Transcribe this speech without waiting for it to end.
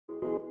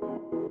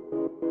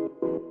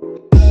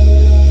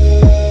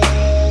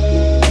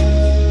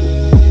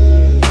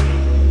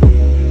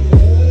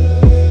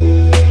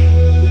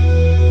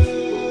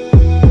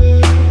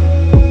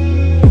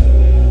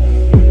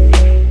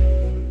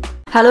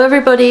Hello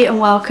everybody and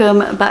welcome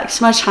back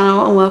to my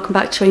channel and welcome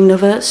back to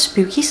another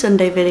Spooky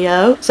Sunday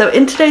video. So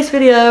in today's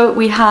video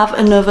we have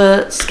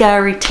another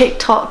scary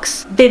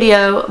TikToks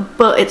video,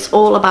 but it's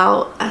all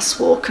about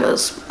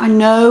S-Walkers. I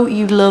know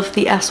you love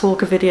the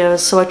S-Walker videos,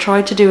 so I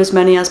tried to do as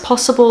many as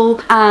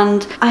possible,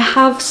 and I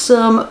have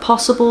some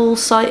possible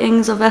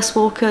sightings of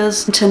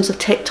S-Walkers in terms of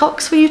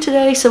TikToks for you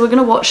today. So we're going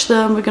to watch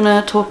them, we're going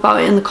to talk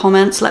about it in the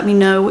comments, let me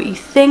know what you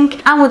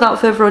think, and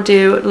without further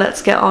ado,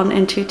 let's get on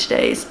into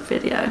today's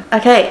video.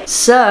 Okay,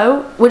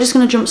 so we're just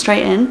going to jump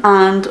straight in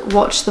and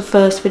watch the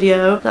first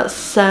video that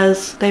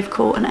says they've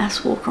caught an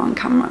S-Walker on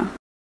camera.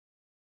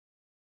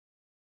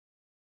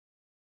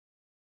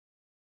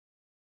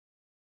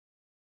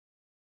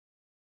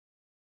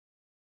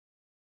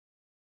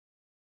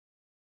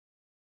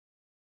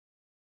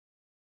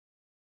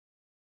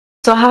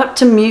 So I had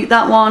to mute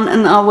that one,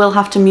 and I will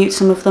have to mute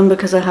some of them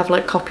because I have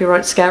like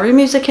copyright scary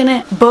music in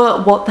it.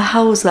 But what the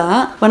hell was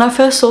that? When I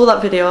first saw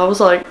that video I was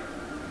like,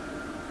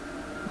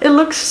 it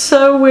looks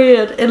so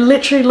weird. It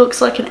literally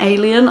looks like an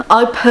alien.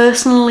 I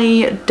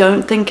personally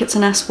don't think it's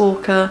an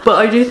S-Walker, but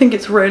I do think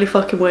it's really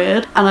fucking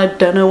weird, and I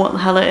don't know what the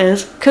hell it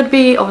is. Could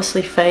be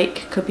obviously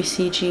fake, could be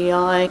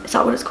CGI. Is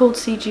that what it's called?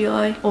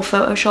 CGI? Or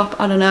Photoshop?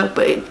 I don't know,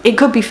 but it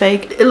could be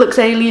fake. It looks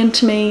alien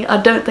to me.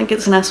 I don't think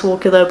it's an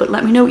S-Walker though, but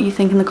let me know what you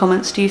think in the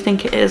comments. Do you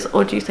think it is,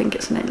 or do you think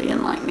it's an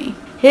alien like me?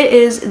 Here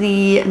is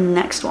the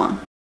next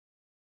one.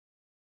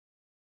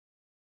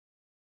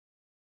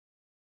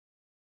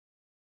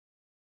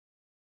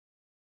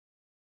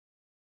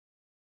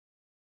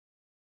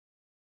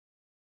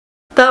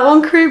 That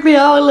one creeped me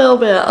out a little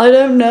bit. I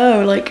don't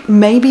know, like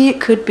maybe it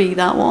could be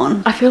that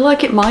one. I feel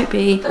like it might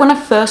be. When I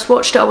first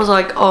watched it I was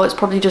like, oh, it's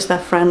probably just their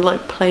friend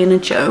like playing a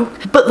joke.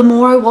 But the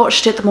more I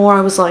watched it, the more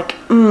I was like,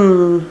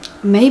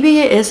 maybe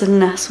it is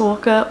an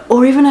S-Walker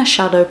or even a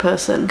shadow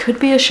person. Could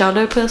be a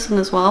shadow person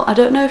as well. I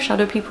don't know if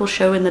shadow people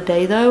show in the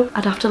day though.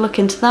 I'd have to look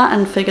into that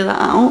and figure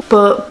that out.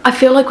 But I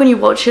feel like when you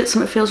watch it,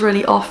 something feels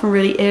really off and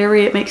really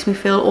eerie. It makes me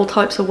feel all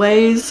types of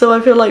ways. So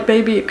I feel like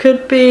maybe it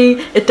could be.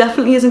 It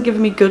definitely isn't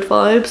giving me good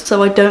vibes,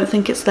 so I don't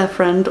think it's their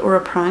friend or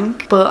a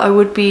prank, but I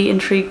would be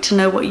intrigued to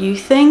know what you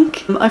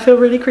think. I feel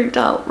really creeped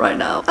out right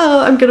now.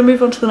 I'm gonna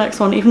move on to the next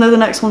one, even though the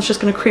next one's just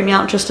gonna creep me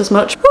out just as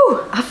much.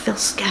 Whew, I feel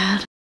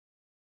scared.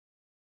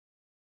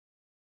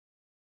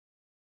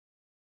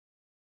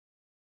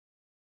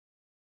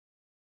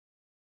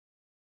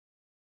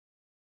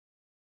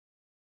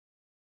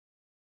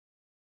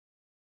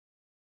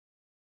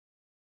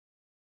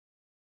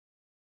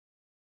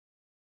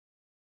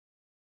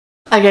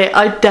 Okay,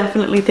 I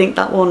definitely think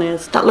that one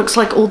is. That looks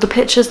like all the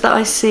pictures that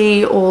I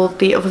see or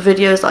the other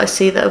videos that I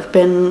see that have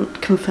been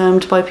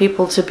confirmed by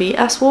people to be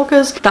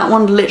S-Walkers. That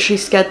one literally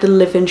scared the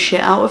living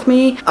shit out of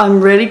me. I'm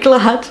really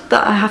glad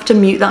that I have to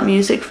mute that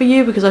music for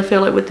you because I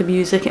feel like with the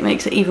music it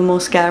makes it even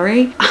more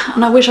scary.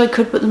 And I wish I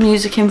could put the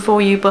music in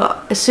for you,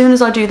 but as soon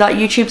as I do that,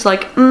 YouTube's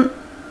like,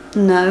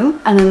 no,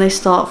 and then they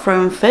start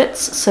throwing fits,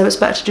 so it's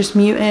better to just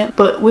mute it.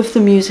 But with the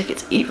music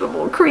it's even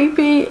more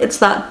creepy. It's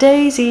that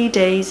Daisy,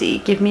 Daisy,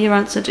 give me your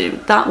answer,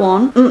 dude. That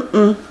one,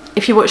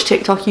 If you watch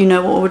TikTok you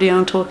know what audio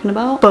I'm talking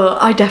about, but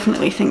I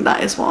definitely think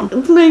that is one.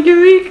 It's making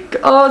me,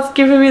 oh, it's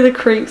giving me the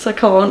creeps. I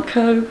can't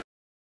cope.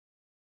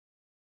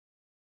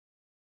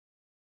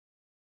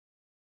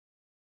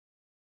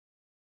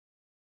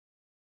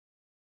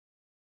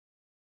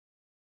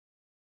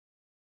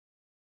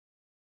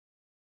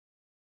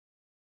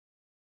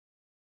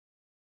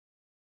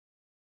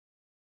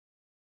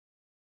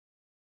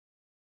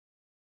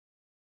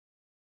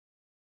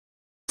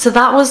 So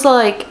that was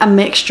like a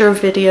mixture of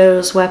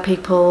videos where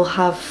people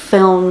have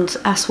filmed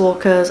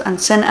S-Walkers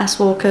and seen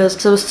S-Walkers.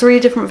 So there was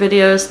 3 different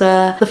videos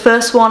there. The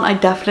first one I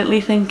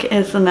definitely think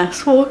is an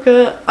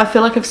S-Walker. I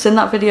feel like I've seen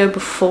that video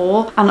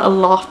before and a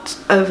lot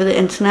over the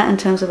internet in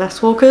terms of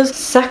S-Walkers.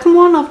 Second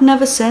one I've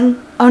never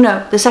seen. Oh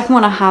no, the second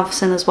one I have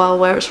seen as well,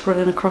 where it's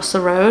running across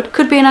the road.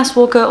 Could be an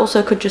S-Walker,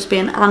 also could just be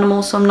an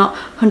animal, so I'm not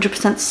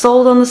 100%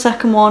 sold on the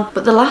second one.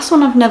 But the last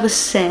one I've never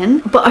seen,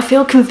 but I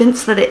feel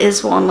convinced that it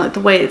is one, like the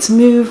way it's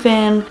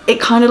moving.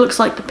 It kind of looks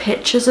like the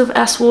pictures of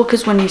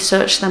S-Walkers when you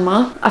search them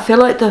up. I feel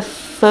like the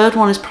third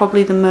one is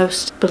probably the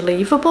most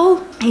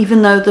believable,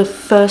 even though the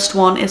first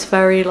one is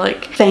very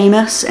like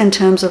famous in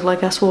terms of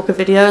like S-Walker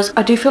videos.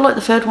 I do feel like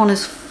the third one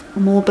is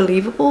more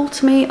believable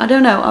to me. I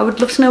don't know. I would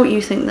love to know what you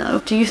think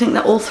though. Do you think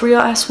that all 3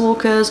 are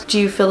S-Walkers? Do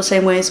you feel the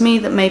same way as me,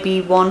 that maybe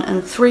 1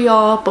 and 3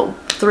 are, but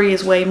 3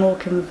 is way more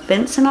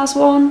convincing as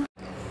one?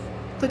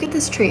 Look at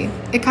this tree.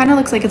 It kind of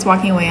looks like it's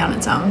walking away on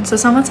its own. So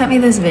someone sent me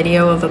this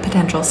video of a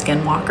potential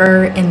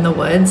skinwalker in the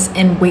woods,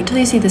 and wait till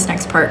you see this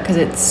next part because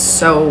it's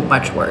so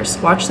much worse.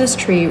 Watch this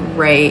tree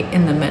right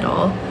in the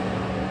middle.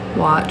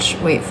 Watch,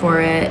 wait for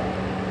it.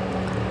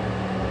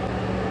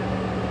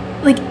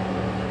 Like,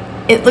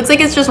 it looks like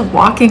it's just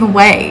walking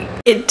away.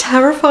 It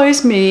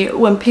terrifies me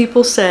when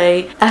people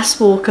say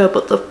S-Walker,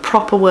 but the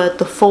proper word,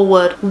 the full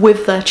word,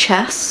 with their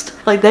chest.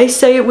 Like, they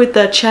say it with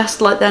their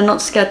chest, like they're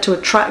not scared to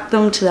attract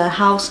them to their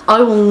house.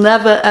 I will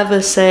never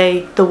ever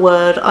say the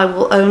word. I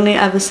will only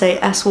ever say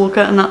S-Walker,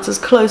 and that's as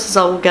close as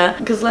I will get.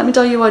 Because let me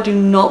tell you, I do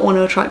not want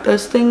to attract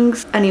those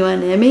things anywhere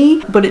near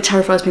me, but it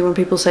terrifies me when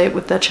people say it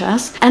with their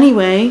chest.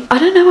 Anyway, I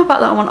don't know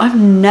about that one. I've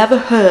never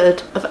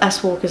heard of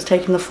S-Walkers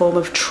taking the form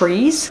of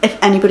trees. If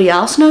anybody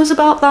else knows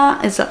about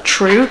that, is that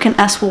true? Can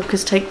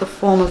S-Walkers take the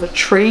form of a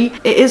tree?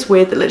 It is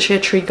weird that literally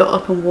a tree got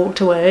up and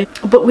walked away.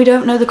 But we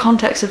don't know the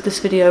context of this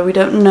video. We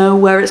don't know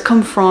where it's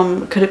come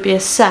from. Could it be a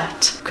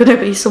set? Could it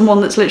be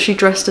someone that's literally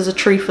dressed as a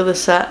tree for the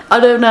set? I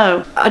don't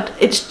know.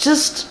 It's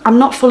just, I'm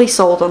not fully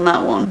sold on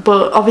that one.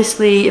 But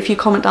obviously, if you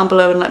comment down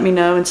below and let me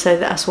know and say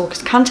that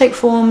S-Walkers can take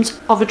forms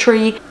of a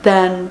tree,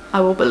 then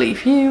I will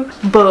believe you.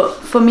 But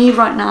for me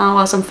right now,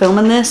 as I'm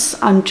filming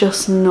this, I'm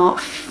just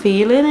not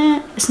feeling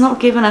it. It's not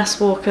giving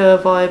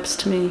S-Walker vibes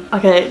to me.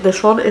 Okay,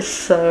 this one is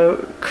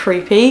so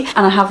creepy.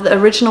 And I have the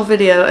original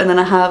video, and then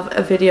I have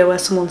a video where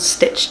someone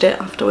stitched it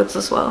afterwards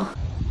as well.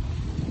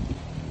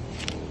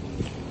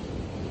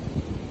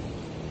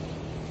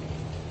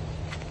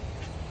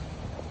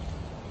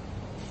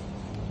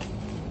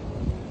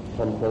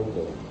 Come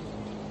closer.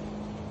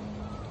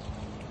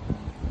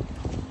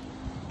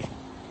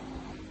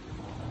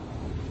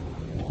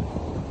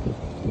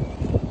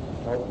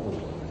 Help me.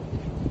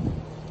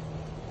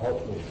 Help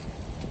me.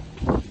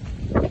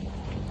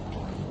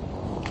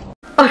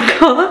 I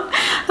can't.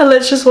 And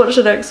let's just watch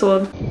the next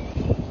one.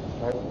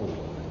 Help me.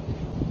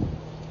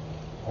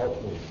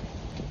 Help me.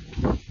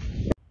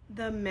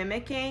 The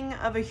mimicking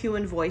of a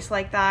human voice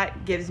like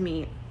that gives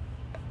me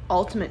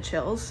ultimate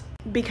chills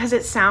because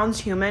it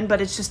sounds human,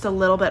 but it's just a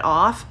little bit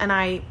off, and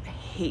I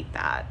hate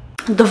that.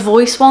 The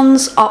voice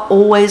ones are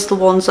always the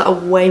ones that are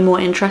way more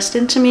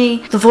interesting to me.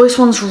 The voice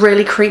ones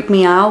really creep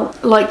me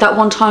out. Like that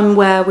one time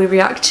where we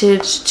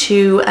reacted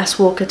to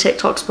S-Walker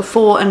TikToks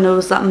before, and there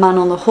was that man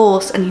on the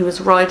horse and he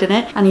was riding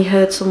it, and he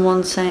heard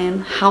someone saying,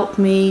 help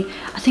me.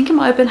 I think it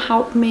might have been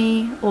help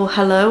me or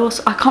hello. Or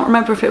I can't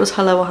remember if it was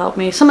hello or help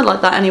me. Something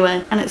like that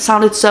anyway. And it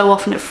sounded so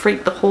off and it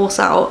freaked the horse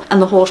out,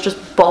 and the horse just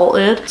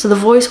bolted. So the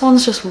voice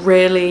ones just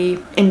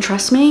really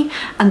interest me.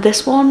 And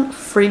this one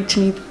freaked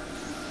me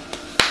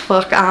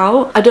fuck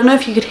out. I don't know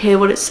if you could hear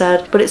what it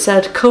said, but it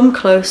said come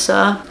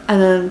closer,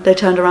 and then they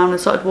turned around and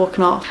started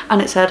walking off,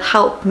 and it said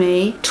help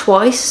me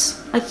twice,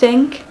 I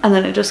think, and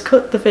then it just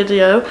cut the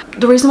video.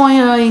 The reason why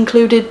I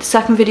included the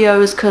second video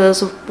is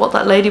because of what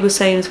that lady was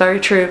saying is very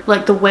true.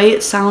 Like the way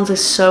it sounds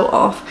is so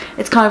off.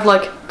 It's kind of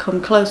like come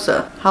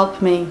closer,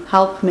 help me,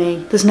 help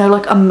me. There's no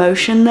like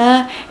emotion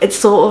there. It's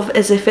sort of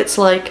as if it's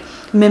like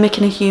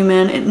mimicking a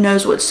human. It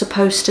knows what it's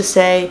supposed to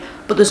say,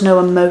 but there's no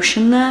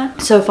emotion there.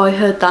 So if I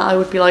heard that, I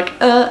would be like,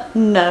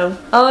 no,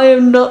 I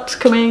am not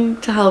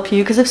coming to help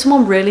you. Because if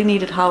someone really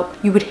needed help,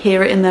 you would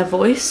hear it in their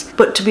voice.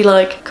 But to be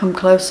like, come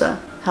closer,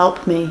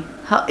 help me,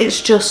 it's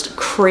just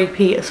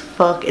creepy as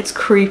fuck. It's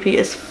creepy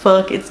as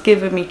fuck. It's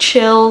giving me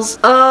chills.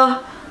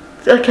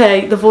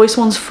 Okay, the voice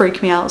ones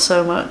freak me out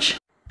so much.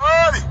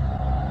 Buddy,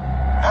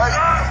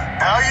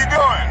 how you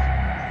doing?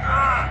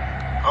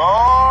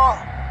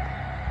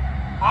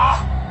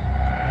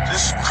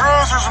 Just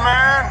cruisers,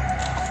 man.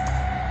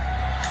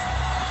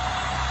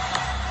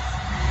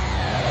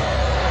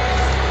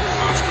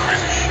 That's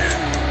crazy shit.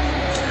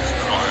 It's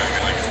calling me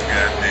like it's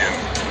goddamn.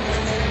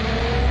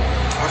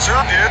 What's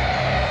up, dude?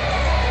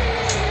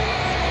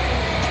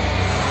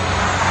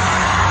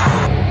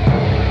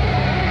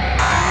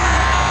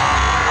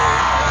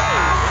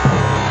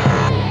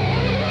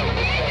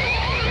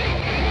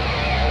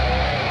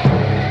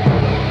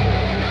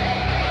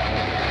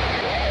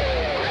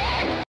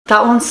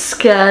 That one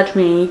scared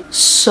me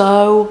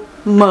so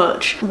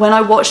much. When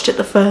I watched it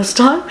the first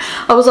time,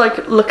 I was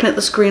like looking at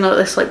the screen like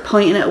this, like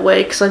pointing it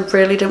away because I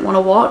really didn't want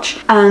to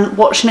watch. And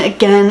watching it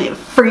again, it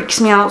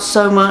freaks me out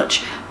so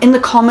much. In the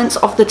comments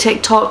of the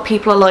TikTok,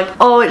 people are like,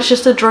 oh, it's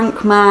just a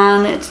drunk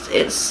man,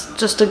 it's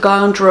just a guy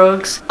on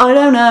drugs. I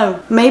don't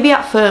know. Maybe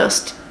at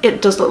first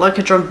it does look like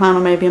a drunk man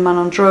or maybe a man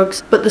on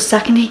drugs, but the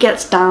second he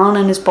gets down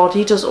and his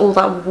body does all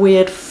that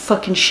weird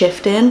fucking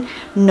shifting,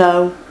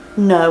 no.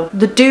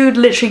 The dude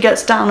literally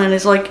gets down and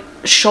his like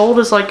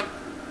shoulders like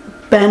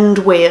bend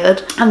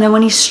weird, and then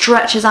when he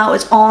stretches out,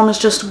 his arm is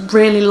just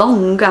really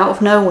long out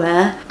of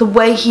nowhere. The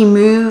way he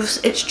moves,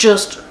 it's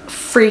just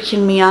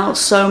freaking me out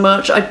so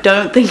much. I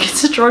don't think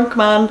it's a drunk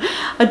man.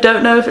 I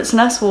don't know if it's an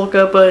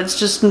S-Walker, but it's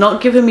just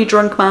not giving me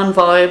drunk man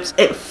vibes.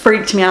 It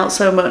freaked me out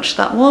so much.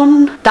 That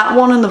one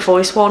and the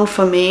voice one,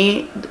 for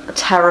me,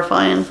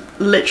 terrifying.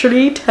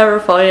 Literally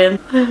terrifying.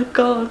 Oh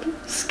god,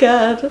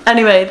 scared.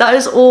 Anyway, that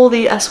is all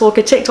the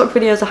S-Walker TikTok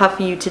videos I have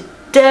for you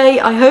today.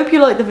 I hope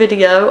you liked the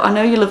video. I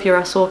know you love your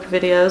S-Walker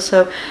videos,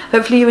 so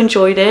hopefully you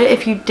enjoyed it.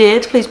 If you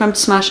did, please remember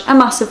to smash a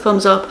massive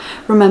thumbs up.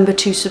 Remember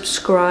to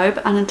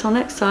subscribe, and until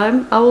next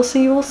time, I will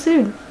see you all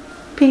soon.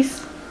 Peace.